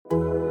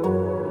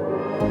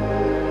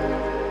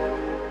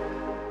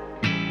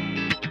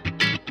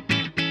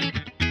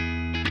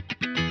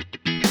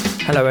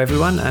Hello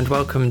everyone and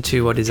welcome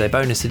to what is a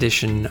bonus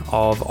edition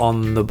of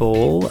On The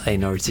Ball, a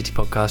Norwich City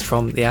podcast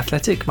from The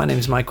Athletic. My name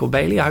is Michael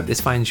Bailey. I hope this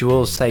finds you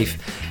all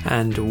safe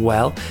and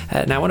well.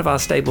 Now, one of our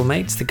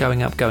stablemates, the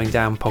Going Up, Going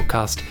Down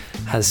podcast,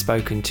 has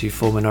spoken to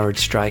former Norwich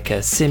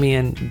striker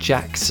Simeon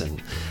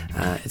Jackson.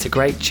 It's a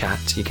great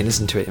chat. You can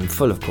listen to it in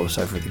full, of course,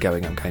 over at the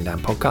Going Up, Going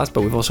Down podcast,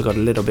 but we've also got a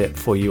little bit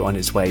for you on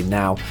its way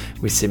now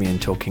with Simeon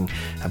talking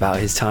about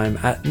his time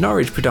at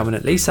Norwich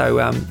predominantly,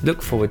 so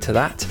look forward to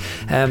that.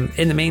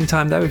 In the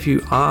meantime, though, if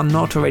you are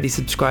not already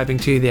subscribing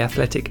to The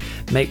Athletic,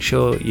 make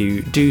sure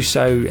you do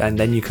so, and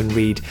then you can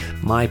read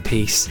my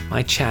piece,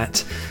 my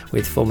chat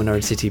with former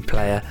Norwich City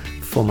player,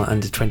 former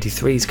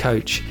under-23s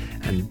coach,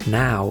 and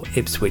now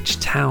Ipswich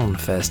Town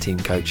first team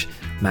coach,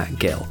 Matt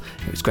Gill.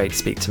 It was great to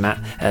speak to Matt.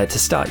 To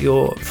start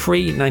your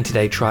free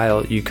 90-day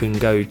trial, you can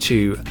go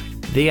to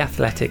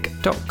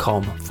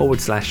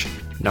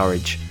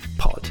theathletic.com/Norwich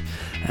pod.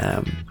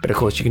 But of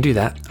course, you can do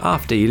that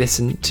after you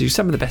listen to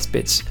some of the best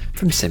bits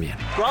from Simeon.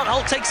 Grant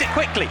Holt takes it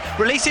quickly,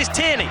 releases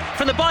Tierney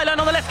from the byline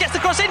on the left, gets the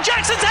cross in.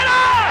 Jackson's header!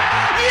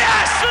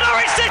 Yes, for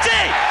Norwich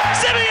City!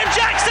 Simeon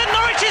Jackson,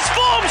 Norwich's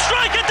form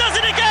striker, does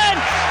it again!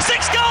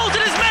 6 goals in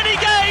as many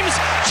games.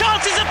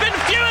 Chances have been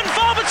few and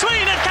far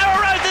between at Carrow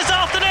Road this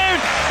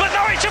afternoon, but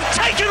Norwich have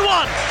taken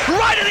one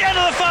right at the end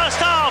of the first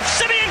half.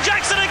 Simeon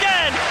Jackson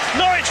again.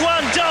 Norwich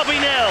 1,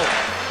 Derby 0.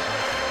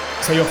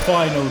 So your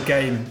final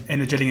game in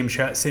the Gillingham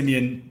shirt,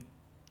 Simeon,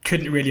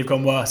 couldn't really have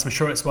gone worse. I'm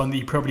sure it's one that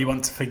you probably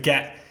want to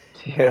forget.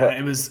 Yeah.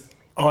 It was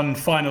on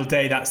final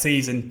day that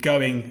season,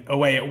 going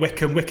away at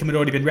Wycombe. Wycombe had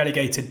already been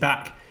relegated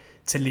back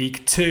to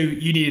League Two.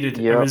 You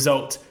needed a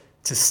result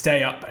to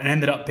stay up and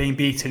ended up being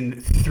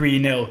beaten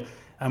 3-0.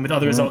 And with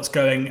other results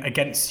going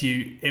against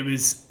you, it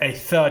was a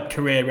third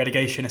career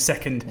relegation, a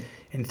second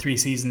in 3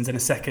 seasons and a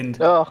second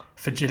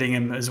for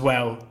Gillingham as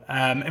well.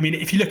 I mean,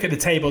 if you look at the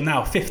table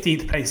now,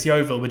 15th place, the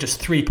Oval, with just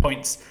 3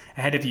 points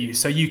ahead of you.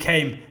 So you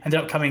ended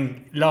up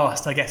coming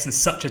last, I guess, in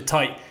such a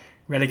tight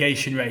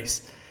relegation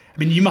race. I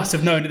mean, you must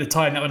have known at the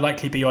time that would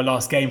likely be your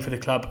last game for the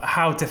club.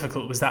 How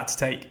difficult was that to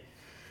take?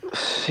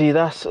 See,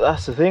 that's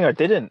the thing. I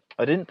didn't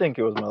think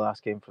it was my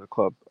last game for the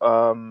club.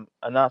 And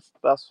that's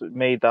what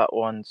made that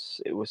one.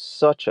 It was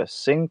such a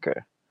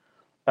sinker.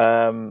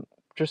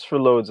 Just for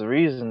loads of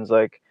reasons.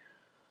 Like,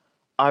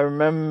 I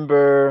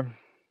remember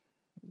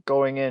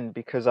going in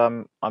because I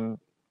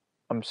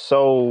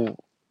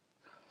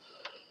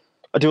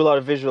do a lot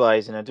of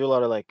visualizing. I do a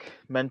lot of like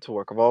mental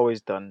work. I've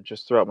always done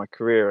just throughout my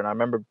career, and I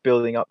remember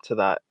building up to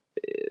that,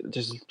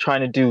 just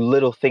trying to do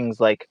little things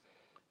like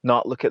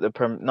not look at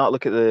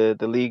the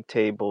league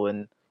table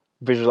and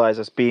visualize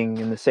us being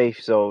in the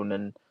safe zone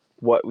and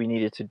what we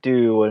needed to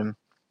do, and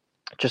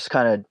just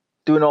kind of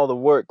doing all the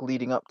work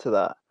leading up to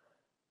that,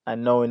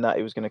 and knowing that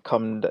it was going to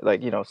come,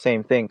 like,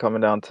 same thing coming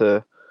down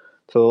to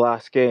the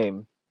last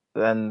game.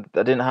 And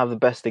I didn't have the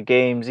best of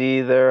games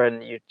either,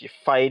 and you're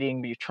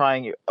fighting, but you're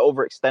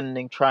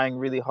overextending, trying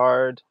really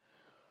hard,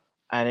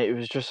 and it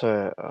was just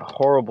a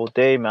horrible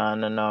day,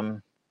 man.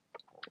 And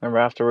remember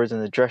afterwards in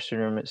the dressing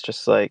room, it's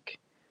just like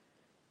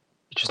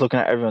you're just looking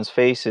at everyone's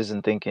faces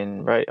and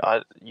thinking, right,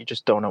 you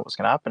just don't know what's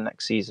going to happen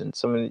next season.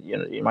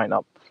 You might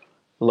not.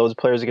 Loads of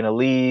players are going to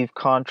leave,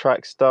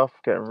 contract stuff,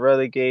 getting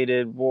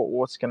relegated.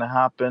 What's going to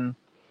happen?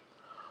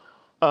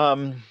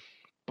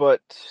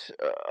 But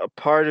a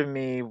part of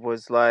me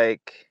was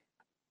like,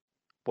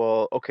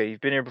 well, okay,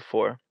 you've been here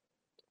before.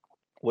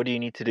 What do you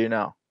need to do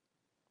now?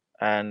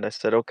 And I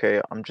said,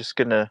 okay, I'm just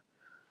going to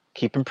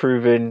keep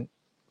improving,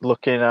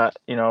 looking at,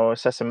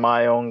 assessing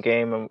my own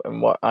game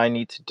and what I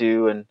need to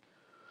do. And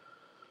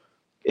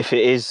if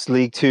it is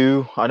League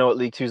Two, I know what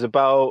League Two is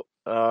about,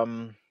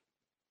 and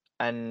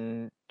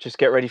just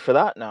get ready for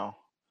that now.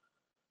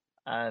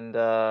 And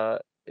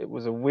it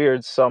was a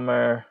weird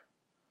summer.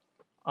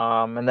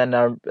 And then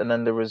there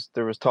was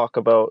talk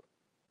about,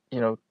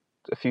 a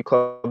few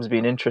clubs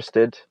being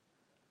interested,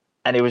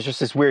 and it was just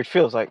this weird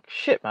feel. It's like,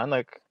 shit, man,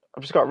 like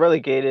I've just got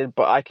relegated,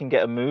 but I can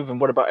get a move.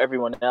 And what about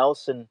everyone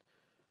else? And,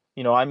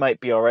 I might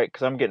be all right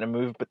because I'm getting a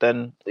move, but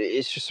then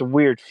it's just a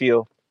weird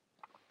feel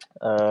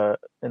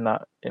in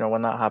that,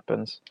 when that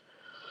happens.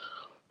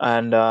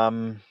 And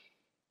then,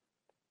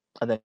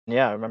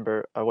 I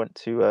remember I went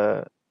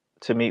to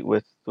meet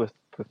with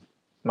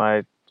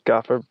my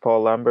gaffer,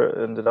 Paul Lambert.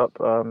 Ended up,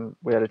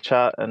 we had a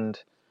chat, and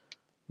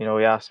he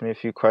asked me a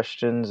few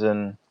questions,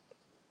 and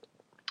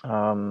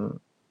I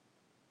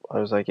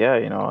was like, I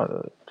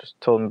just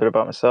told him a bit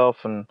about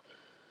myself, and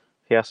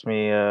he asked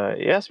me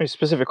a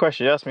specific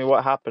question. He asked me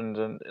what happened,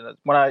 and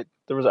when I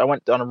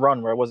went on a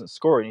run where I wasn't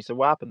scoring. He said,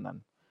 "What happened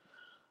then?"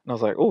 And I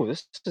was like, "Oh,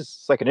 this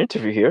is like an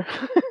interview here."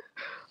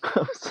 I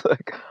was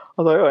like,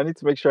 "Oh, I need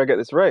to make sure I get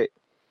this right."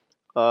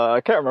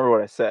 I can't remember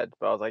what I said,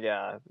 but I was like,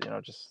 it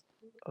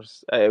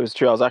was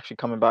true. I was actually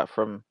coming back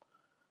from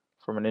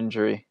an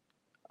injury,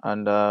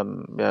 and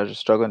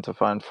just struggling to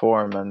find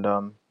form, and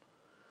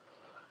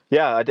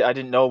I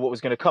didn't know what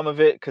was going to come of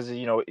it, because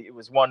it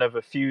was one of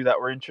a few that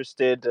were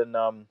interested, and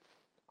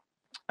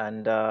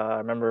I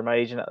remember my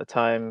agent at the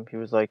time, he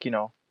was like,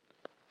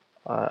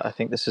 I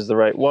think this is the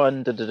right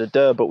one,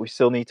 but we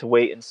still need to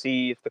wait and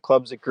see if the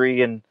clubs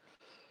agree. And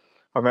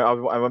I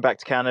remember I went back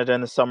to Canada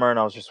in the summer, and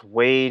I was just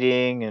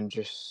waiting and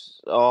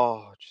just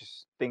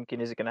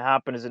thinking, is it going to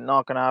happen? Is it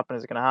not going to happen?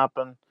 Is it going to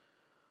happen?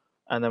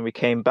 And then we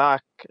came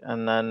back,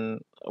 and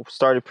then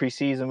started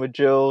preseason with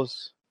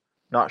Gilles.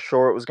 Not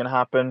sure it was going to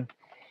happen.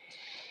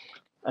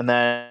 And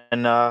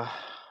then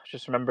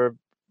just remember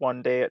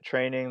one day at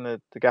training, the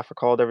gaffer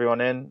called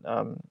everyone in.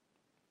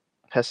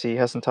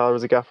 Hessenthaler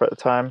was the gaffer at the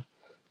time.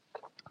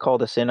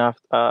 Called us in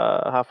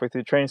halfway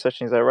through the training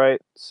session. He's like,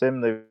 right,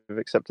 Sim, they've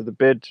accepted the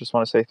bid. Just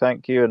want to say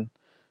thank you and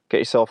get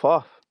yourself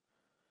off.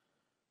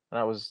 And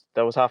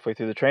that was halfway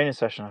through the training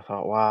session. I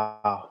thought,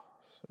 wow,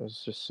 it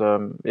was just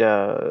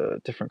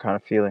a different kind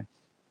of feeling.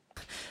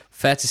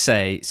 Fair to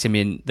say,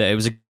 Simeon, that it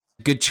was a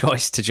good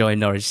choice to join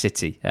Norwich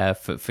City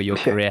for your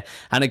career,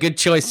 and a good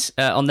choice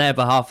on their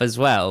behalf as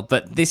well.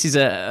 But this is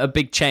a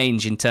big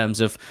change in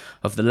terms of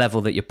the level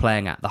that you're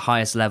playing at, the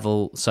highest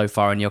level so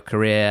far in your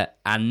career.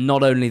 And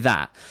not only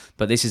that,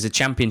 but this is a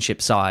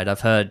championship side. I've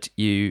heard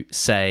you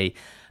say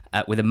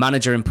with a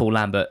manager in Paul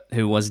Lambert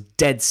who was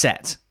dead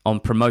set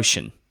on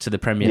promotion to the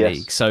Premier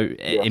League. So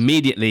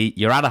immediately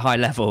you're at a high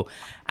level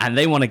and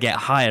they want to get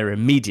higher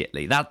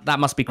immediately. That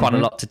must be quite a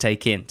lot to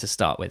take in to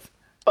start with.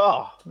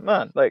 Oh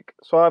man,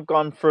 so I've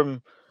gone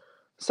from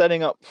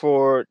setting up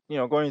for,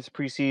 going into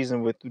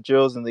preseason with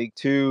Gilles in League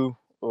Two,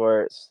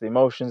 where it's the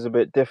emotions a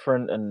bit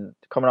different and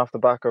coming off the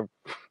back of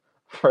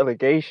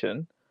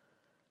relegation,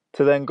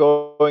 to then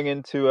going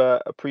into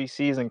a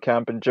preseason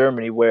camp in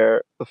Germany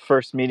where the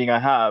first meeting I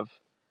have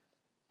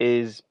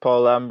is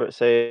Paul Lambert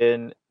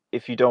saying,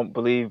 if you don't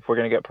believe we're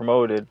going to get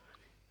promoted,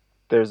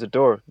 there's a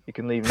door. You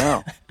can leave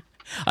now.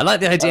 I like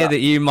the idea that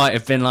you might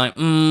have been like,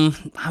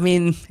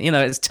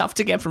 it's tough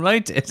to get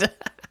promoted.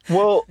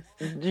 Well,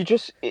 you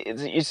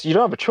don't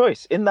have a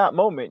choice. In that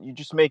moment, you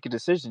just make a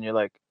decision. You're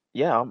like,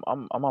 yeah,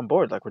 I'm on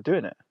board. Like, we're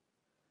doing it.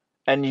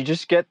 And you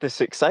just get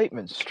this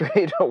excitement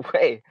straight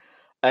away.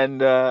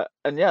 And the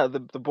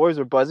boys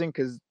were buzzing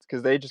because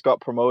they just got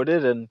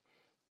promoted, and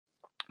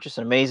just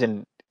an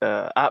amazing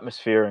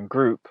atmosphere and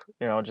group,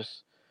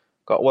 just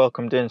got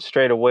welcomed in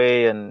straight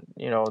away. And,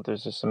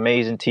 there's this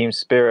amazing team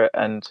spirit,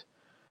 and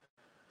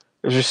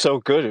it was just so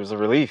good. It was a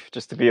relief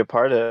just to be a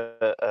part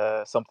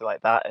of something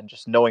like that, and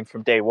just knowing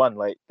from day one,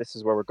 like, this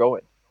is where we're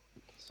going.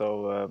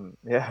 So,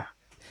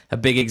 A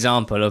big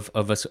example of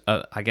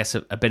I guess,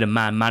 a bit of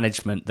man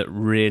management that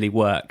really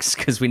works,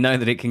 because we know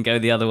that it can go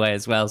the other way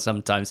as well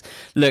sometimes.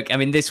 Look, I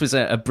mean, this was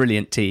a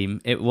brilliant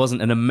team. It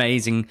wasn't an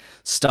amazing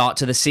start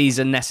to the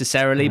season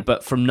necessarily,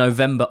 but from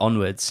November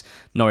onwards,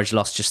 Norwich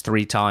lost just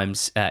 3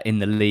 times in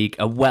the league.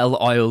 A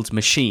well-oiled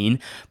machine,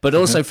 but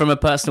also from a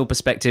personal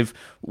perspective,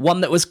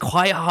 one that was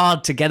quite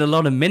hard to get a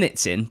lot of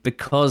minutes in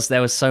because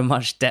there was so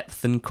much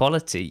depth and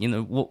quality.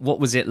 What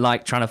was it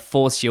like trying to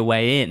force your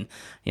way in?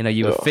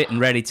 You were fit and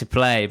ready to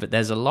play, but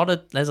there's a lot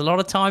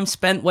of time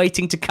spent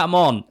waiting to come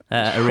on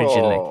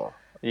originally.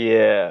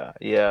 Yeah.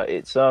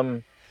 It's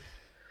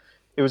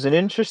it was an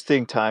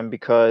interesting time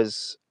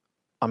because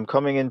I'm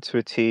coming into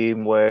a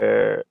team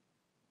where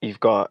you've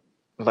got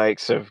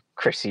likes of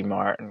Chrissy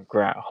Martin,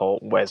 Grant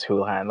Holt, Wes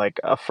Hoolahan, like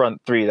a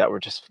front three that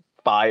were just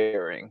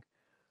firing.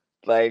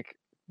 Like,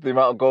 the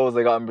amount of goals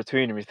they got in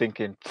between them, you're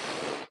thinking,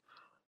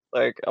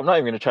 like, I'm not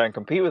even going to try and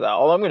compete with that.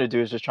 All I'm going to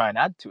do is just try and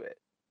add to it.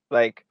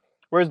 Like,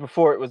 whereas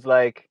before it was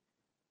like,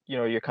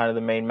 you're kind of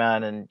the main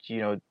man and,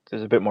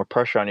 there's a bit more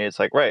pressure on you. It's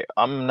like, right,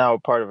 I'm now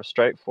part of a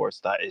strike force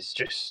that is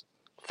just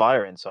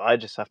firing. So I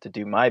just have to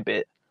do my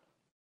bit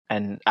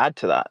and add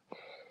to that.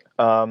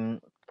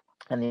 And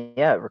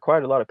it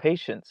required a lot of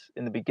patience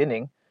in the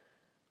beginning.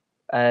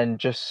 And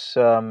just,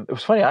 it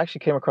was funny, I actually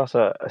came across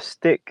a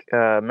stick,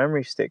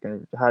 memory stick,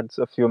 and had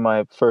a few of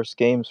my first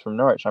games from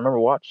Norwich. I remember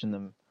watching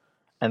them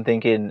and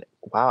thinking,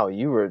 wow,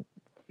 you were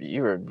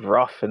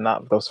rough in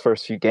those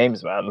first few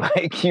games, man.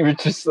 Like, you were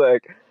just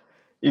like,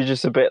 you're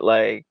just a bit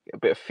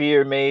of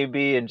fear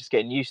maybe, and just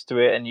getting used to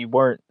it, and you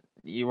weren't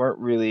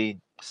really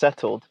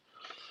settled.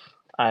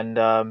 And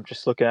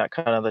just looking at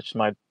kind of just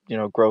my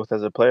growth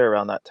as a player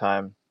around that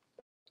time,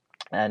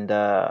 and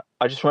I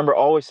just remember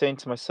always saying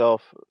to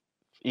myself,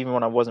 even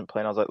when I wasn't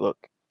playing, I was like,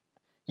 look,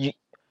 you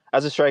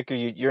as a striker,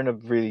 you're in a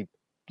really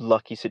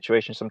lucky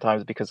situation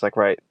sometimes, because, like,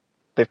 right,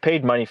 they've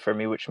paid money for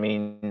me, which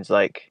means,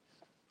 like,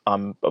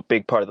 I'm a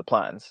big part of the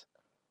plans.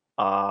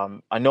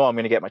 I know I'm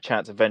going to get my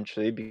chance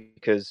eventually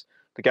because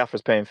the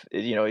gaffer's paying.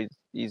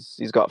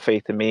 He's got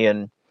faith in me,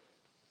 and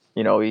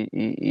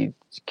he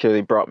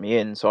clearly brought me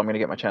in, so I'm going to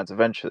get my chance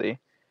eventually.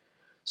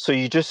 So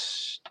you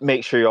just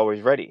make sure you're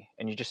always ready,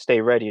 and you just stay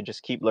ready and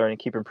just keep learning,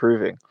 keep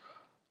improving.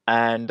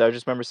 And I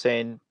just remember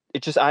saying,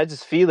 I had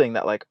this feeling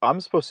that, like,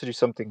 I'm supposed to do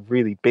something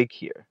really big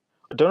here.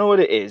 I don't know what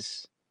it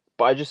is,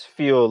 but I just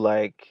feel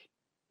like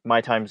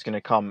my time is going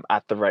to come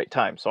at the right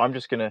time. So I'm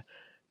just going to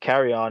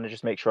carry on and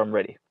just make sure I'm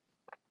ready.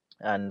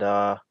 And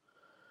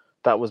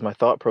that was my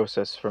thought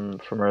process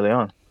from early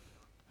on.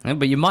 Yeah,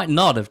 but you might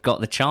not have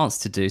got the chance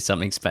to do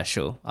something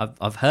special.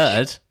 I've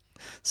heard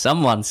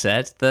someone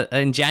said that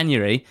in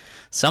January,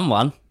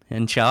 someone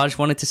in charge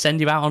wanted to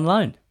send you out on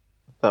loan.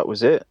 that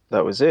was it.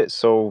 That was it.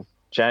 So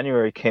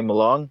January came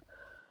along,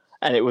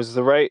 and it was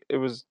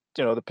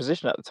the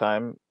position at the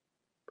time.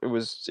 It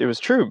was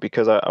true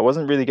because I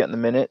wasn't really getting the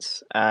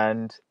minutes,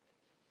 and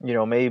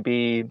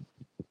maybe,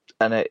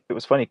 and it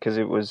was funny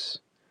because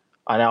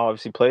I now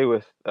obviously play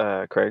with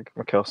Craig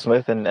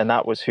McHale-Smith, and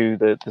that was who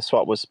the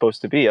swap was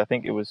supposed to be. I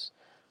think it was,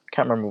 I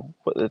can't remember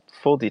what the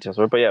full details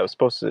were, but yeah,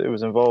 it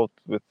was involved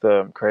with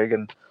Craig,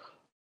 and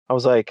I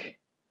was like,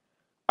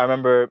 I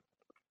remember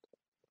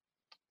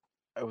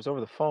it was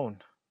over the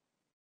phone.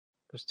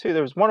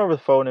 There was one over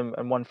the phone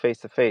and one face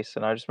to face,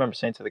 and I just remember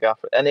saying to the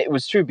gaffer, and it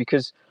was true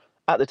because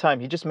at the time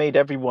he just made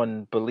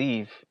everyone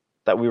believe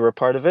that we were a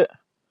part of it.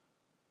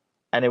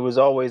 And it was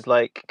always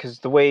like, because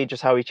the way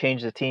just how he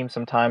changed the team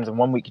sometimes, and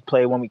 1 week he'd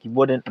play, 1 week he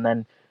wouldn't, and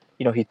then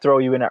he'd throw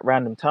you in at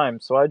random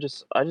times. So I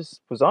just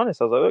was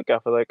honest. I was like, look,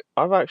 gaffer, like,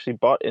 I've actually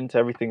bought into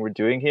everything we're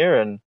doing here,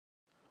 and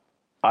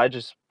I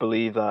just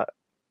believe that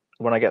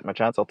when I get my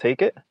chance, I'll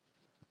take it.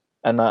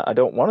 And I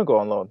don't want to go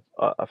on loan.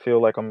 I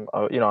feel like I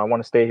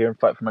want to stay here and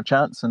fight for my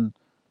chance and,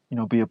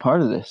 be a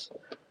part of this.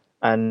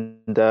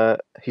 And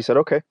he said,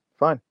 okay,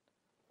 fine.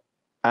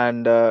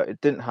 And it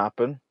didn't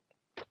happen.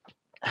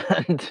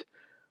 And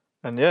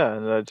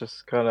I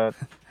just kind of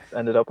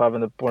ended up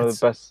having one of the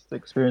best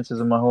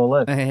experiences of my whole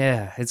life.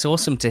 Yeah, it's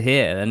awesome to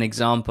hear an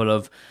example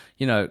of,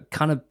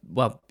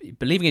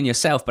 believing in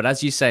yourself, but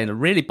as you say,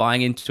 really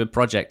buying into a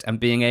project and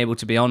being able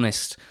to be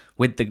honest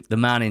with the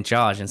man in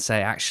charge and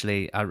say,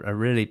 actually, I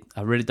really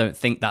don't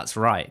think that's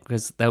right,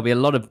 because there'll be a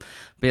lot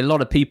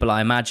of people,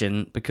 I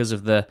imagine, because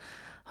of the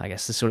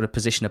sort of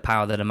position of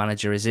power that a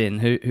manager is in,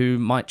 who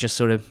might just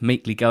sort of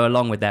meekly go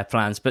along with their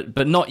plans,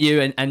 but not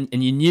you, and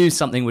you knew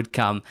something would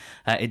come.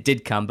 It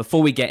did come.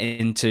 Before we get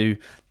into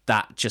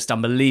that just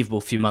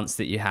unbelievable few months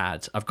that you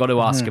had, I've got to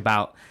ask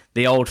about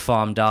the Old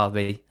Farm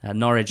derby.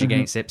 Norwich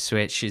against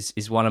Ipswich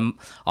is one of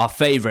our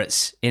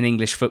favourites in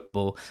English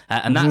football,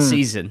 and that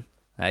season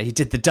he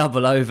did the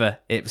double over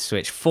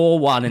Ipswich,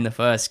 4-1 in the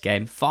first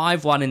game,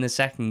 5-1 in the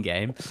second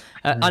game.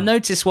 I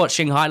noticed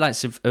watching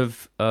highlights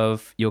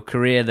of your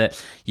career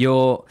that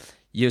you're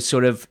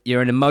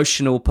an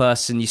emotional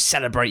person. You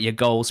celebrate your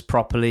goals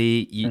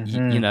properly.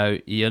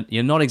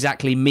 You're not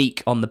exactly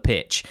meek on the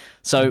pitch.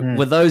 So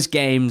were those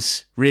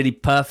games really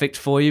perfect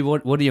for you?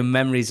 What are your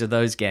memories of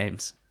those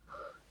games?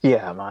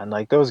 Yeah, man,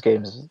 like those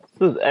games,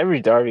 a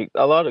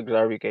lot of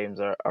derby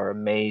games are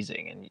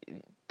amazing,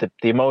 and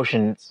the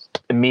emotions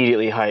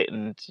immediately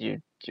heightened.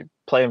 You're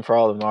playing for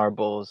all the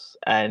marbles,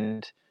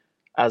 and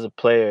as a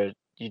player,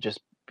 you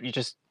just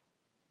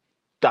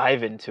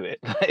dive into it.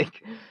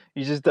 Like,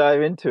 you just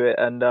dive into it,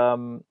 and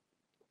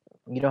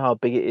you know how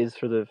big it is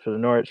for the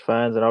Norwich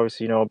fans, and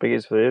obviously how big it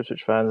is for the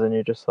Ipswich fans, and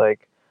you're just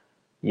like,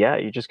 yeah,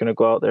 you're just gonna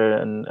go out there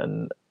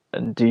and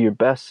do your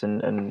best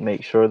and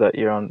make sure that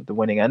you're on the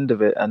winning end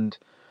of it. And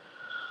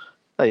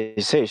like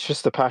you say, it's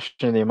just the passion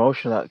and the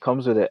emotion that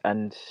comes with it,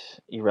 and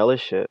you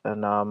relish it.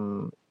 And I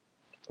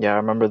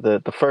remember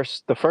the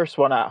first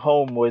one at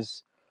home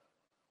was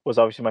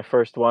obviously my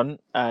first one,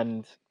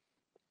 and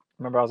I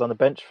remember I was on the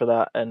bench for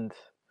that, and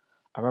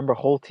I remember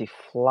Holty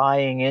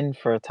flying in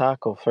for a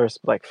tackle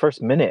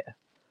first minute.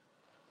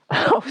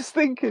 I was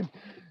thinking,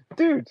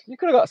 dude, you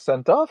could have got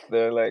sent off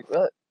there. Like,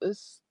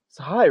 it's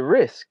high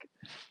risk,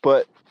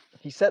 but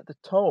he set the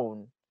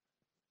tone,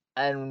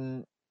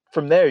 and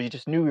from there you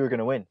just knew we were going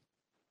to win.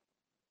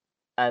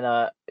 And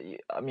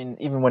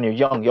even when you're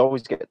young, you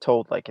always get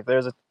told, like, if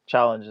there's a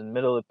challenge in the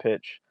middle of the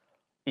pitch,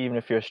 even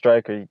if you're a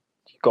striker, you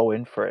go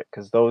in for it,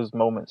 because those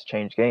moments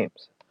change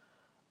games.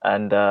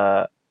 And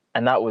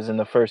that was in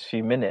the first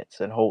few minutes,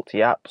 and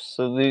Holty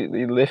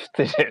absolutely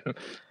lifted him.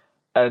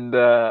 And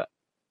I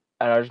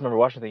just remember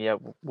watching, thinking, yeah,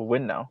 we'll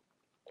win now.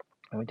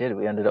 And we did.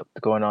 We ended up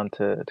going on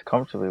to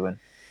comfortably win.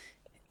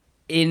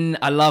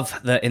 I love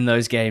that in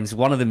those games,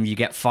 one of them you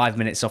get 5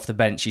 minutes off the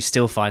bench, you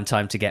still find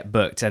time to get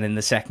booked, and in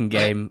the second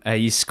game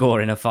you score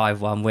in a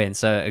 5-1 win.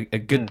 So a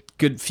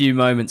good few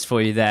moments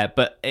for you there,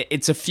 but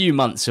it's a few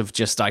months of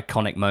just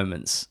iconic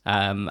moments.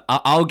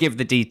 I'll give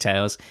the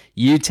details.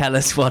 You tell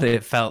us what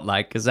it felt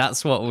like, because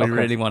that's what we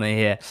really want to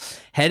hear.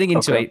 Heading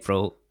into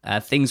April,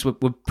 things were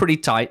pretty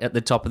tight at the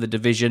top of the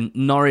division.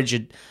 Norwich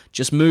had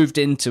just moved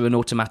into an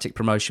automatic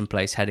promotion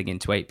place heading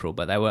into April,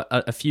 but there were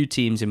a few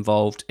teams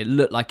involved. It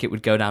looked like it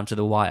would go down to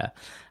the wire.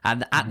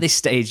 And at this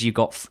stage, you've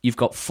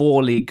got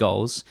 4 league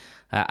goals.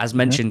 As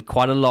mentioned,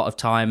 quite a lot of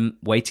time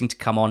waiting to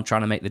come on,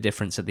 trying to make the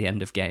difference at the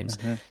end of games.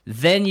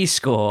 Then you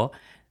score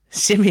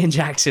Simeon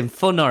Jackson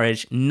for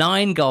Norwich,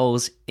 9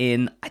 goals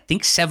in, I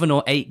think, 7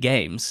 or 8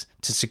 games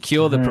to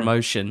secure the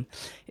promotion,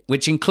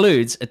 which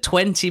includes a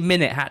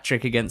 20-minute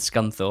hat-trick against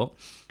Scunthorpe,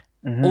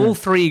 all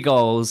 3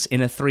 goals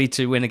in a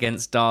 3-2 win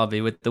against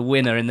Derby, with the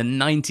winner in the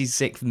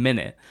 96th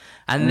minute.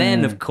 And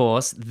then, of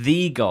course,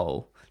 the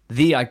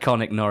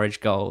iconic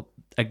Norwich goal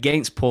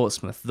against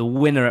Portsmouth, the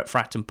winner at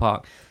Fratton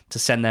Park, to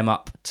send them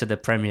up to the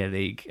Premier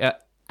League.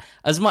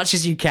 As much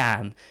as you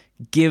can,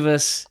 give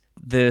us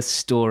the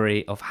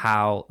story of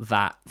how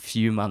that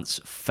few months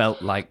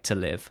felt like to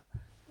live.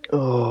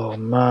 Oh,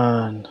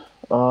 man.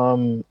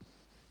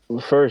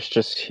 first,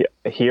 just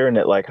hearing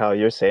it like how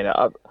you're saying it,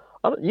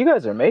 you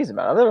guys are amazing,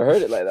 man. I've never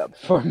heard it like that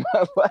before in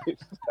my life.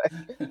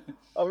 Like,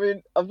 I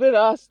mean, I've been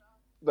asked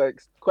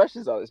like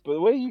questions on this, but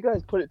the way you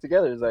guys put it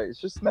together is like it's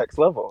just next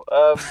level.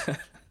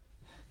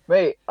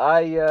 Mate,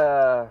 I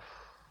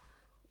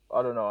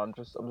don't know. I'm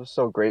just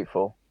so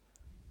grateful.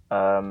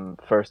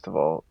 First of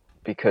all,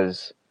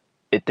 because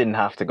it didn't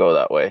have to go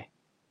that way.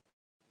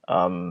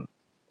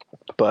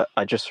 But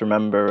I just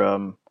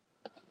remember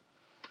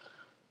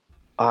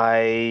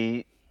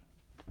I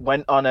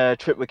went on a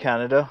trip with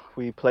Canada.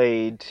 We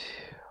played.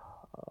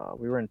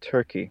 We were in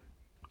Turkey.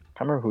 I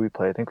can't remember who we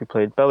played. I think we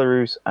played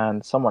Belarus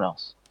and someone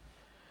else.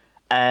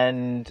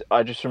 And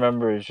I just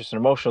remember it was just an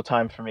emotional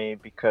time for me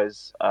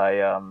because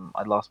I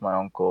lost my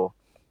uncle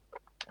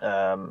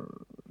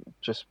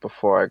just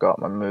before I got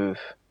my move,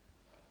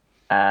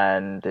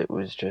 and it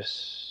was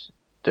just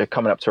they're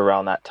coming up to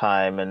around that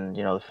time, and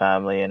you know the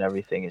family and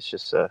everything. It's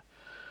just a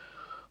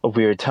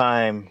weird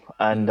time,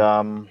 and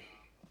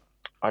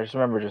I just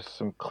remember just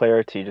some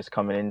clarity just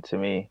coming into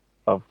me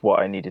of what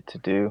I needed to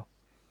do,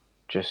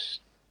 just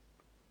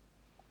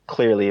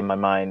clearly in my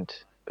mind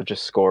of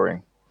just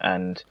scoring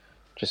and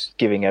just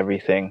giving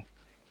everything.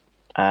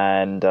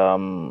 And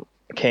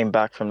came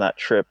back from that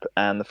trip,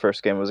 and the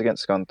first game was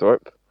against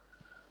Scunthorpe.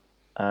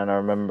 And I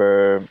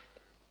remember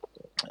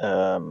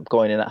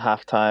going in at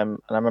halftime,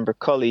 and I remember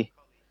Cully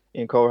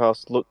in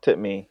Courthouse looked at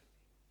me,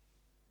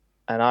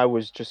 and I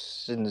was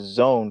just in the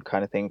zone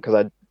kind of thing because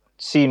I'd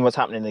seen what's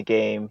happening in the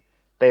game.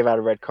 They've had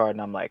a red card,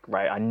 and I'm like,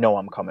 right, I know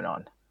I'm coming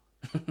on,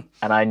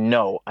 and I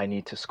know I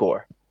need to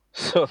score.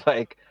 So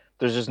like,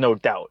 there's just no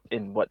doubt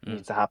in what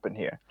needs to happen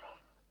here.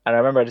 And I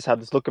remember I just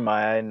had this look in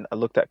my eye, and I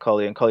looked at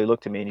Cully, and Cully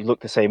looked at me, and he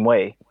looked the same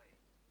way,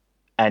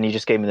 and he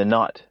just gave me the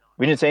nod.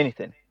 We didn't say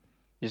anything.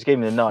 He just gave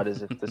me the nod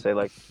as if to say,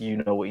 like, you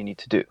know what you need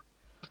to do.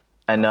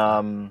 And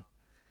and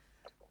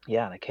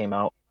I came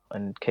out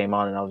and came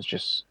on, and I was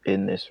just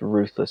in this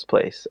ruthless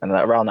place. And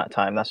around that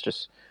time, that's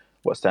just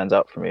what stands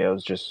out for me. I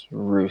was just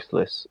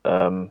ruthless.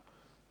 And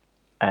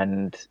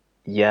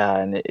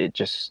it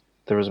just,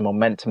 there was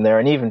momentum there.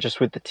 And even just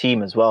with the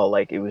team as well,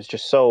 like, it was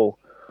just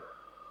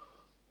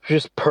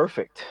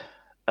perfect.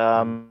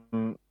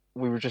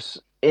 We were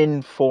just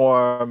in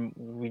form.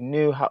 We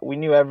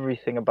knew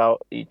everything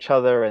about each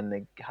other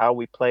and how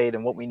we played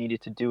and what we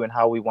needed to do and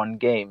how we won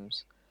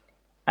games.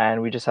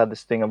 And we just had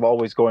this thing of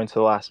always going to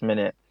the last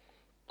minute.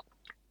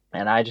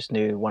 And I just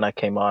knew when I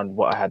came on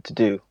what I had to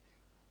do,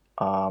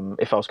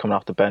 if I was coming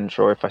off the bench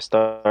or if I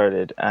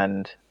started.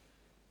 And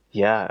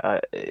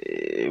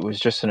it was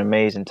just an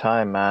amazing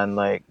time, man.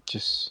 Like,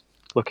 just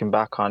looking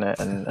back on it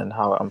and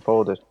how it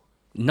unfolded.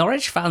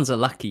 Norwich fans are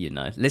lucky, you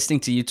know,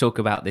 listening to you talk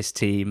about this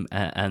team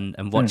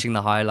and watching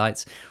the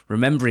highlights,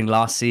 remembering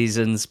last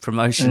season's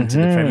promotion to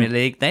the Premier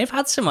League. They've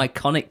had some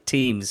iconic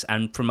teams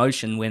and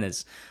promotion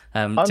winners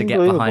to get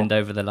behind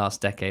over the last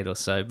decade or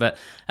so. But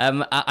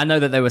I know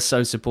that they were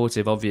so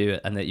supportive of you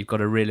and that you've got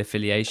a real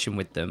affiliation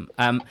with them.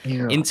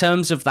 In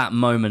terms of that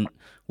moment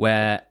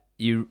where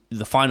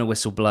the final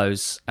whistle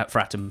blows at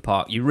Fratton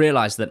Park, you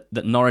realise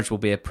that Norwich will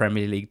be a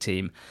Premier League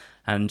team.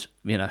 And,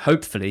 you know,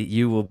 hopefully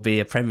you will be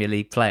a Premier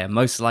League player.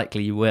 Most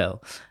likely you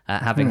will,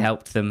 having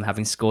helped them,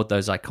 having scored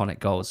those iconic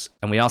goals.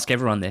 And we ask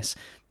everyone this.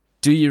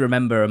 Do you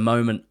remember a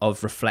moment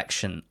of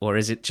reflection, or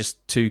is it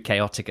just too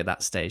chaotic at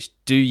that stage?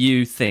 Do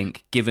you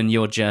think, given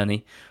your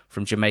journey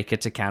from Jamaica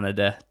to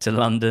Canada, to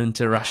London,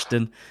 to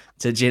Rushden,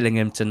 to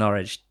Gillingham, to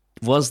Norwich,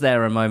 was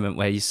there a moment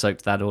where you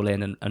soaked that all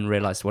in and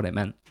realised what it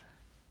meant?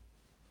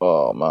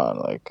 Oh man,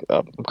 like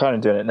I'm kind of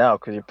doing it now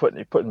because you put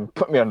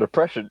me under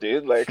pressure,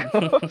 dude. Like,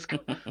 was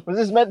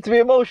this meant to be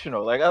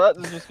emotional? Like, I thought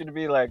this was just gonna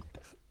be like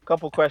a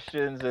couple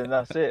questions and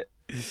that's it.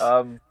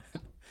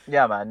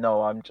 Yeah, man. No,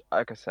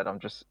 like I said, I'm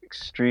just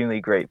extremely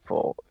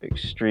grateful,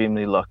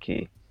 extremely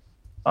lucky.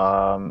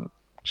 Like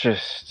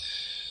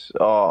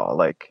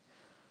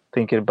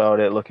thinking about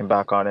it, looking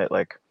back on it,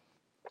 like,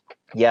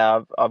 yeah,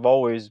 I've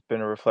always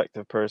been a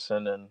reflective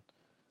person, and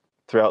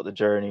throughout the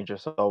journey,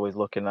 just always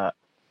looking at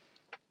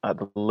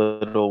the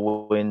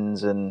little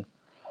wins and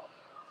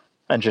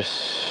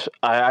just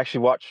I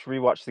actually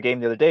rewatched the game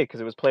the other day because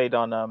it was played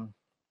on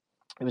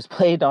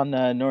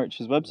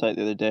Norwich's website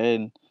the other day,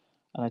 and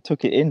I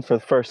took it in for the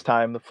first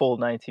time, the full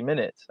 90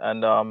 minutes,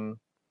 and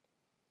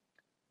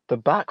the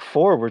back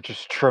four were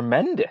just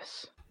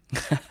tremendous.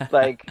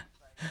 Like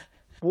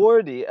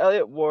Wardy,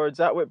 Elliot Ward,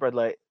 Zach Whitbread,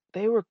 like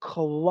they were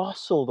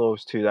colossal,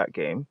 those two, that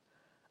game,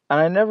 and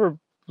I never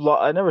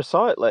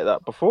saw it like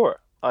that before.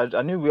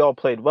 I knew we all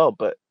played well,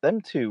 but them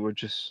two were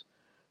just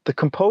the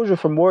composure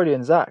from Wardy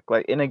and Zach.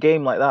 Like in a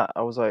game like that,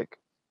 I was like,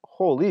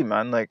 "Holy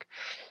man!" Like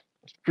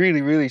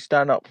really, really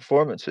standout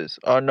performances.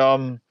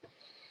 And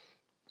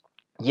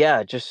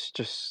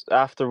just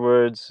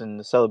afterwards and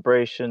the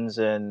celebrations,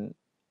 and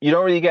you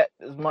don't really get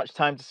as much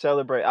time to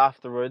celebrate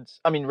afterwards.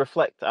 I mean,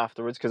 reflect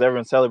afterwards because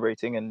everyone's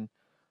celebrating, and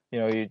you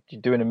know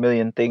you're doing a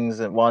million things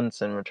at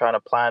once, and we're trying to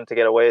plan to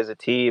get away as a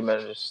team,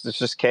 and it's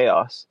just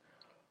chaos.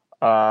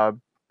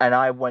 And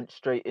I went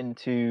straight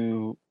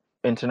into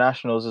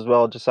internationals as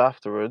well just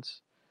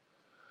afterwards.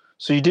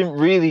 So you didn't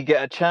really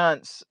get a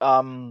chance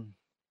in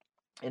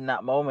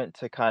that moment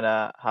to kind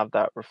of have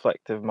that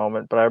reflective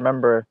moment. But I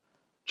remember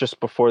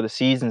just before the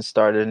season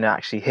started and it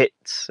actually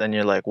hits, and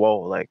you're like, whoa,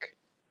 like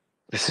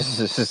this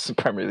is the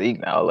Premier League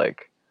now,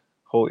 like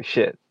holy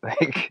shit,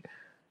 like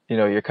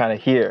you're kind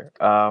of here.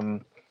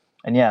 And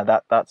yeah,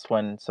 that's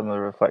when some of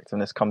the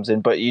reflectiveness comes in.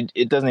 But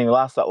it doesn't even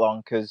last that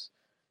long because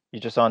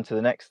you're just on to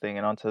the next thing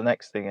and on to the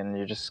next thing, and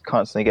you're just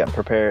constantly getting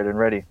prepared and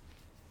ready.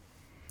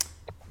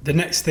 The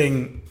next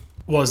thing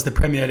was the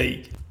Premier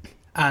League,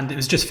 and it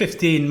was just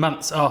 15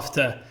 months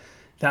after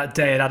that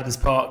day at Adams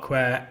Park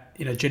where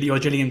your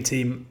Gillingham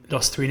team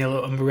lost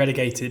 3-0 and were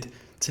relegated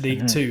to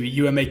League Two.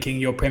 You were making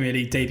your Premier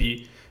League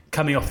debut,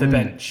 coming off the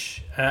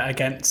bench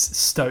against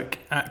Stoke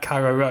at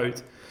Carrow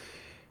Road.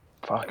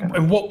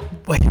 And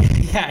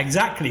yeah,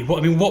 exactly.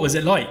 What was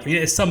it like?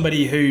 As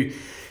somebody who,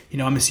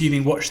 I'm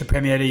assuming watched the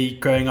Premier League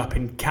growing up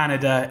in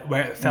Canada,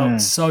 where it felt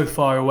so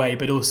far away,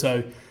 but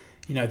also,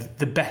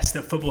 the best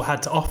that football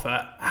had to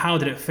offer. How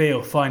did it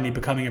feel finally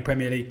becoming a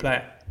Premier League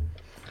player?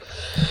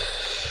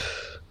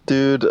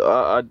 Dude,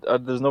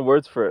 there's no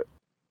words for it.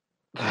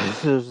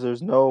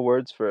 There's no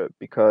words for it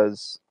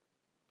because,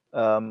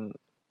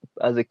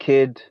 as a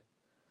kid,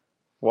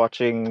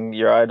 watching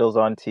your idols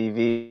on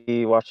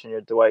TV, watching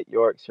your Dwight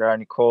Yorks, your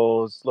Andy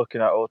Coles,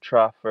 looking at Old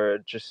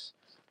Trafford, just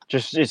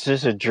it's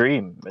just a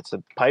dream. It's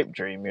a pipe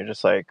dream. You're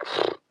just like,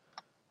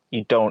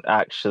 you don't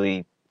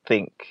actually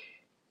think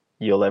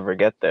you'll ever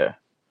get there.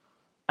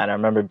 And I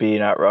remember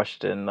being at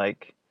Rushden,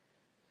 like,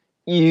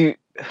 you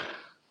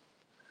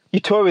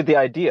toy with the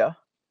idea.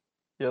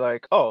 You're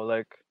like, oh,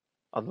 like,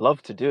 I'd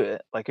love to do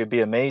it. Like, it'd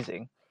be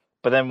amazing.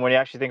 But then when you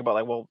actually think about,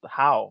 like, well,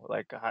 how?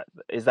 Like,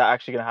 is that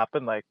actually going to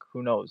happen? Like,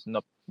 who knows?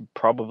 No,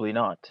 probably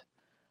not.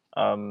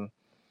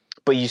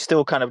 But you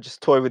still kind of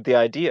just toy with the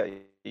idea.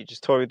 You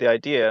just toy with the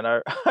idea. And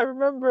I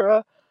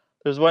remember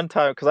there was one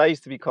time, because they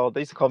used to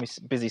call me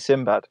Busy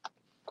Sinbad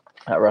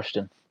at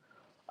Rushden.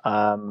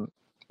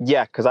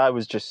 Yeah, because I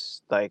was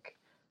just like,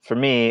 for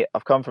me,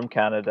 I've come from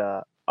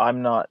Canada.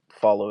 I'm not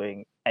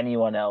following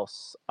anyone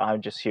else.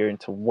 I'm just here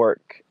to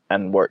work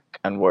and work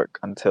and work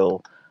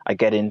until I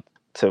get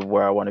into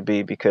where I want to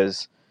be.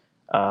 Because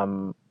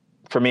for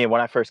me,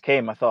 when I first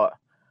came, I thought,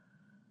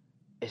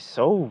 it's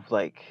so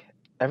like,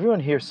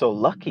 everyone here is so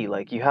lucky.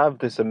 Like, you have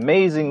this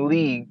amazing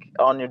league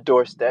on your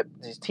doorstep.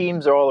 These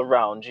teams are all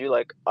around you.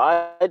 Like,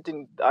 I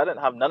didn't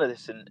have none of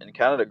this in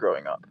Canada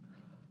growing up.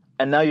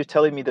 And now you're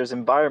telling me there's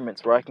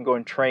environments where I can go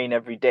and train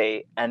every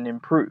day and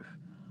improve.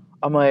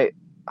 I'm like,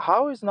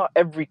 how is not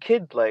every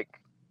kid, like,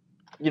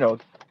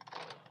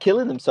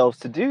 killing themselves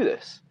to do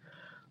this?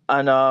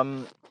 And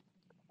I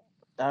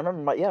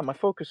remember my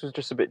focus was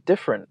just a bit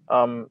different.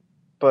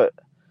 But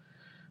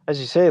as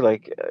you say,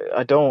 like,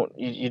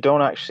 you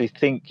don't actually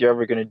think you're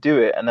ever going to do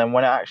it. And then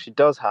when it actually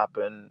does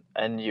happen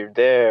and you're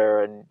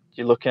there and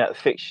you're looking at the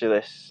fixture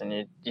list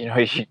and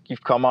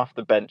you've come off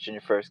the bench in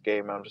your first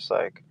game, and I'm just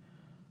like,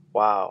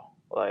 wow,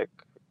 like,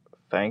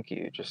 thank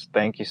you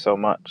so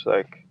much.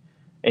 Like,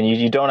 and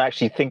you don't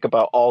actually think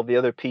about all the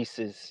other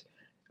pieces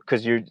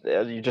because you're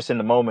just in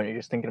the moment. You're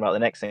just thinking about the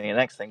next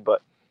thing.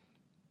 But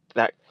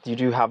that you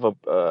do have a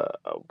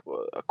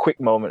quick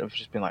moment of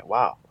just being like,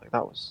 wow, like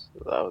that was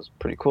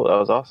pretty cool. That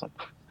was awesome.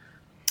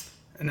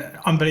 An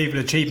unbelievable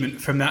achievement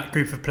from that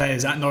group of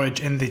players at Norwich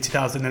in the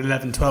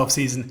 2011-12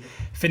 season,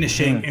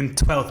 finishing in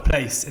 12th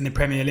place in the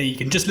Premier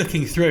League. And just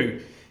looking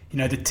through,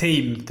 the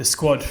team, the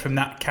squad from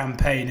that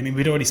campaign. I mean,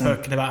 we'd already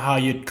spoken about how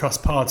you'd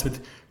crossed paths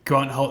with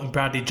Grant Holt and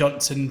Bradley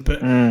Johnson, but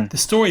the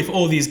story for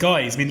all these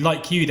guys, I mean,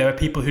 like you, there are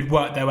people who'd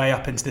worked their way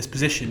up into this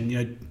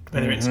position,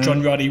 whether it's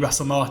John Ruddy,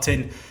 Russell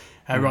Martin,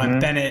 Ryan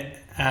Bennett,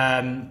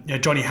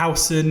 Johnny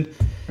Howson,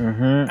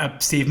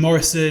 Steve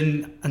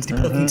Morrison,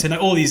 Anthony Pilkington,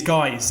 all these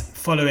guys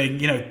following,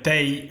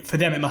 for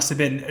them it must have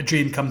been a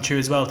dream come true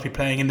as well to be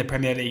playing in the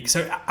Premier League.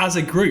 So as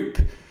a group,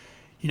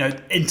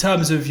 in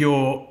terms of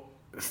your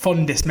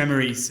fondest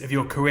memories of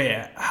your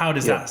career, how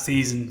does that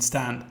season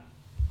stand?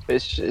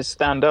 It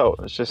stands out.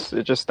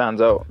 It just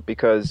stands out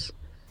because,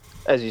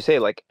 as you say,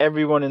 like,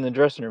 everyone in the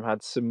dressing room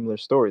had similar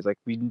stories. Like,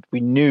 we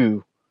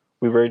knew,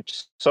 we were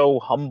just so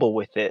humble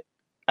with it,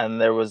 and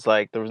there was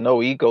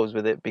no egos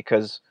with it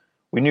because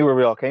we knew where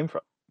we all came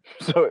from.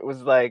 So it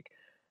was like,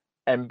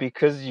 and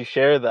because you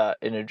share that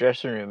in a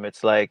dressing room,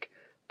 it's like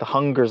the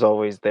hunger's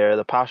always there,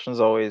 the passion's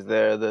always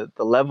there, the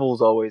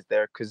level's always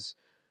there, because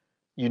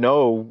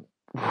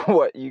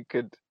what you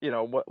could,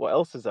 what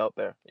else is out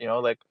there,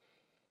 like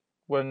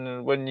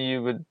when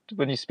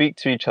you speak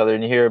to each other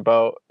and you hear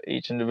about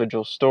each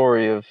individual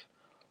story of,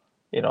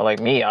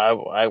 like me,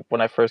 I when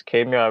I first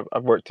came here, I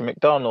worked at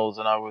McDonald's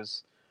and I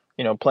was,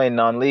 playing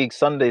non-league,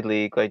 Sunday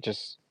league, like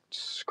just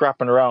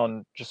scrapping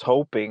around, just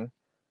hoping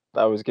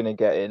that I was going to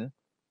get in.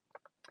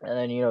 And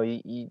then,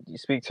 you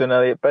speak to an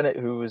Elliot Bennett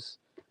who was,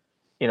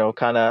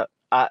 kind of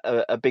at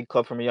a big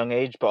club from a young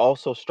age, but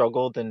also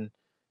struggled and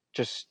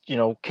just,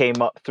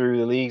 came up through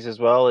the leagues as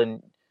well.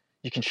 And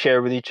you can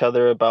share with each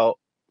other about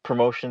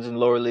promotions in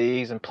lower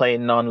leagues and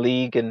playing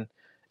non-league. And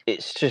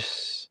it's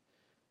just,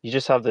 you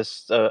just have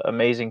this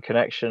amazing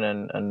connection.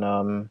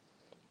 And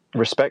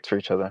respect for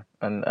each other,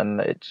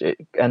 and it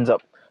ends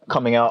up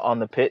coming out on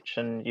the pitch,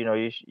 and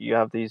you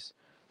have these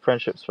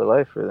friendships for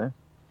life, really.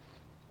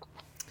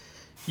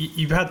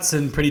 You've had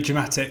some pretty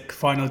dramatic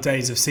final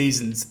days of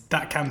seasons.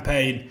 That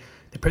campaign,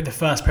 the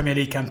first Premier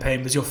League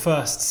campaign, was your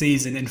first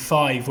season in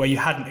 5 where you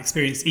hadn't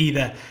experienced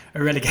either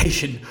a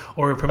relegation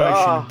or a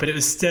promotion, but it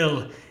was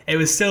still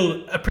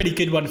a pretty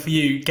good one for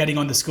you, getting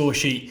on the score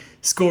sheet,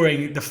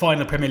 scoring the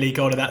final Premier League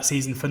goal of that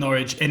season for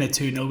Norwich in a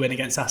 2-0 win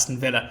against Aston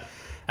Villa.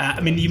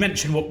 I mean, you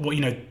mentioned what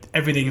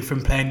everything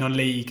from playing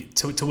non-league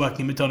to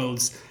working at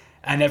McDonald's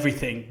and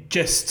everything.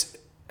 Just,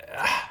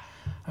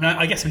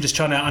 I guess I'm just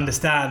trying to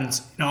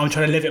understand. I'm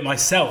trying to live it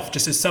myself,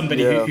 just as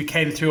somebody who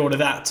came through all of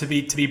that, to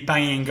be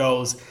banging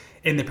goals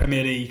in the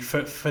Premier League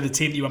for the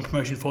team that you won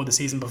promotion for the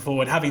season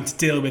before, and having to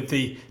deal with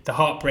the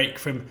heartbreak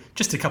from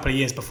just a couple of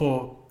years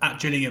before at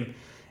Gillingham.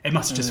 It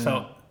must have just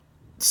felt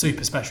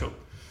super special.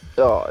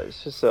 Oh,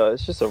 it's just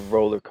a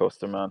roller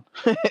coaster, man.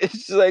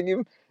 It's just like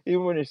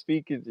even when you're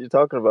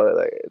talking about it,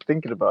 like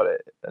thinking about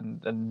it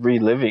and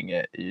reliving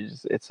it,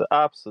 it's an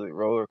absolute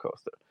roller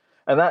coaster.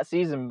 And that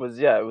season was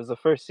it was the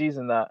first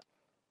season that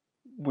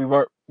we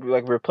were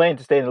playing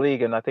to stay in the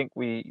league, and I think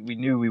we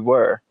knew we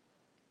were,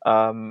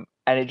 and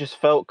it just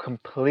felt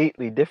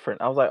completely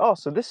different. I was like, oh,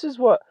 so this is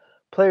what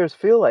players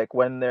feel like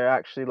when they're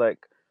actually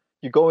like,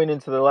 you're going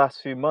into the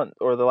last few months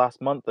or the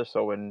last month or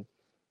so, and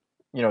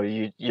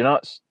you're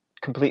not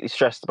completely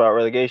stressed about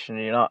relegation,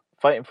 and you're not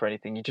fighting for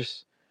anything.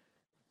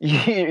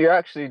 You're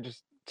actually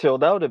just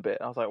chilled out a bit.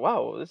 I was like,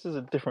 wow, this is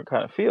a different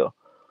kind of feel.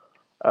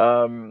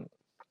 Yeah,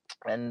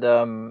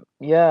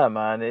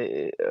 man,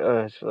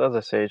 as I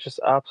say, it's just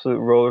absolute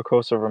roller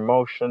coaster of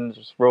emotions,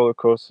 just roller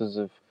coasters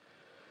of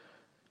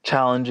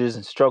challenges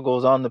and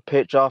struggles on the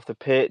pitch, off the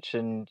pitch,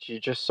 and you're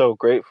just so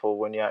grateful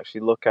when you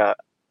actually look at,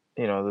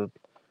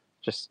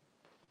 just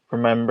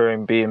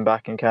remembering being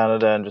back in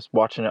Canada and just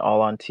watching it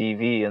all on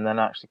TV, and then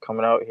actually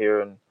coming out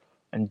here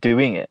and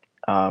doing it.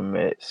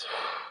 It's,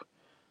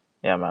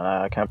 yeah, man,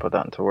 I can't put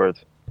that into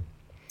words.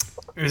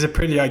 It was a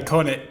pretty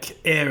iconic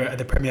era of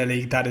the Premier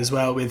League, that as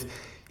well, with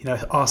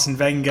Arsene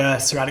Wenger,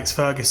 Sir Alex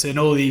Ferguson,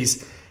 all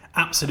these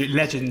absolute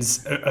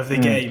legends of the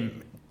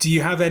game. Do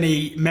you have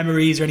any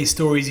memories or any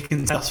stories you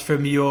can tell us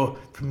from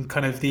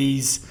kind of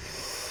these,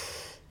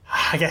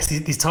 I guess,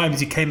 these times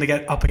you came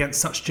up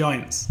against such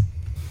giants?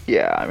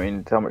 Yeah, I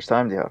mean, how much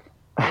time do you have?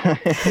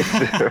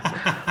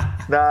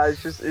 Nah,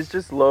 it's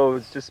just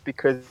loads. Just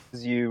because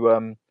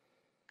you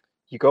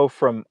go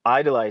from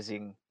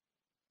idolizing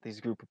these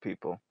group of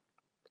people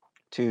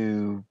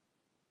to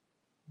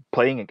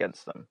playing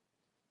against them,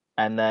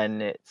 and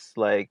then it's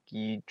like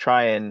you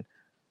try and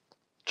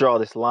draw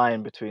this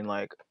line between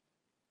like,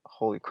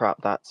 holy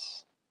crap,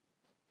 that's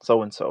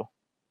so and so,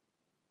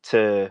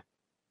 to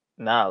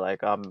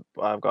like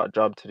I've got a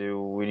job to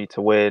do. We need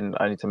to win.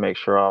 I need to make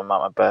sure I'm at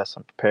my best.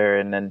 I'm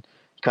preparing, and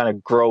you kind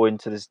of grow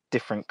into this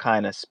different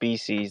kind of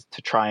species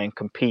to try and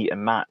compete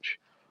and match.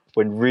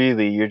 When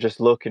really you're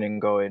just looking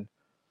and going,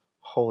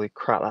 holy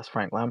crap, that's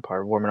Frank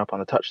Lampard warming up on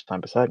the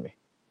touchline beside me.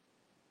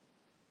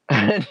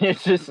 And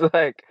it's just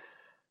like,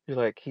 you're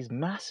like, he's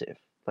massive.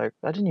 Like,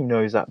 I didn't even know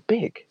he was that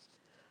big.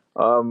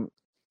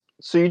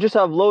 So you just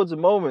have loads of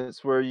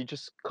moments where you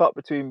just caught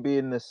between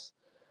being this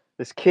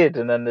kid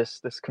and then this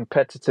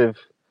competitive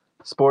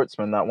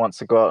sportsman that wants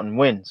to go out and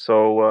win.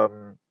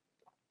 So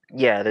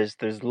yeah,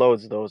 there's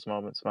loads of those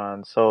moments,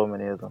 man. So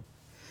many of them.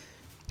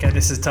 Okay,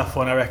 this is a tough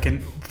one, I reckon.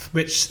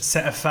 Which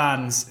set of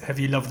fans have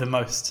you loved the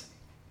most?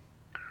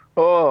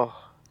 Oh,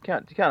 you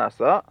can't ask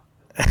that.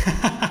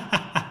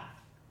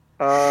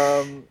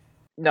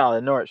 No,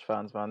 the Norwich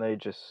fans, man. They're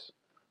just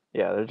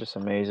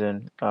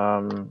amazing.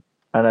 And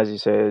as you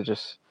say, they're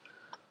just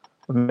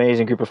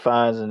amazing group of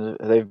fans, and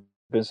they've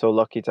been so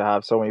lucky to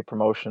have so many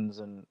promotions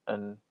and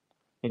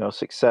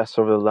success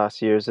over the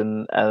last years,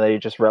 and they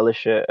just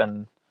relish it,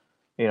 and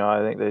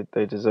I think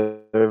they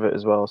deserve it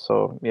as well.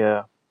 So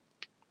yeah.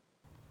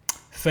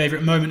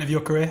 Favorite moment of your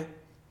career?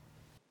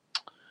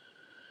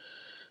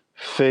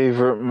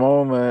 Favorite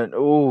moment?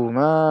 Oh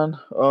man,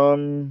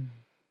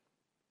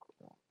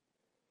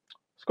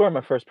 scoring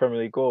my first Premier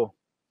League goal.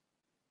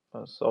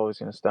 That's always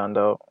going to stand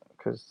out,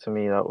 because to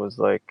me that was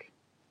like,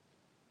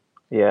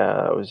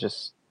 that was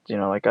just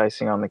like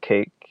icing on the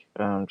cake,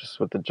 just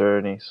with the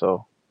journey.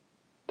 So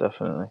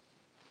definitely.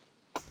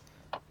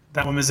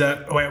 That one was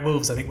away at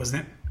Wolves, I think,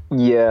 wasn't it?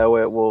 Yeah,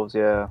 away at Wolves.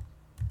 Yeah.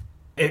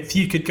 If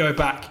you could go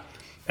back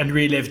and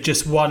relive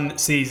just one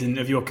season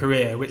of your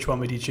career, which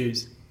one would you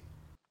choose?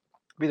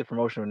 Be the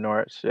promotion with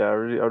Norwich. Yeah,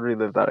 I'd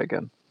relive that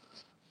again.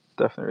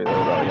 Definitely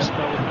relive that again.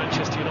 Spell with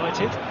Manchester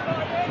United,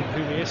 from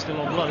whom he is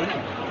still on loan.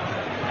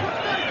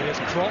 Here's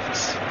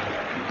Crofts.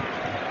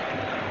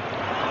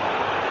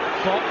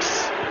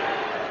 Fox.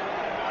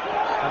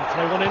 And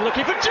throw one in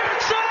looking for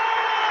Jackson!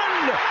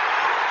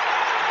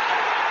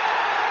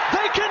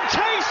 They can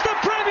taste the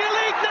Premier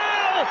League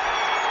now!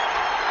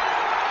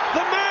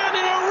 The man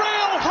in a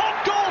real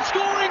hot goal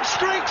scoring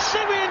streak,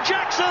 Simeon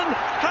Jackson,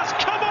 has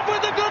come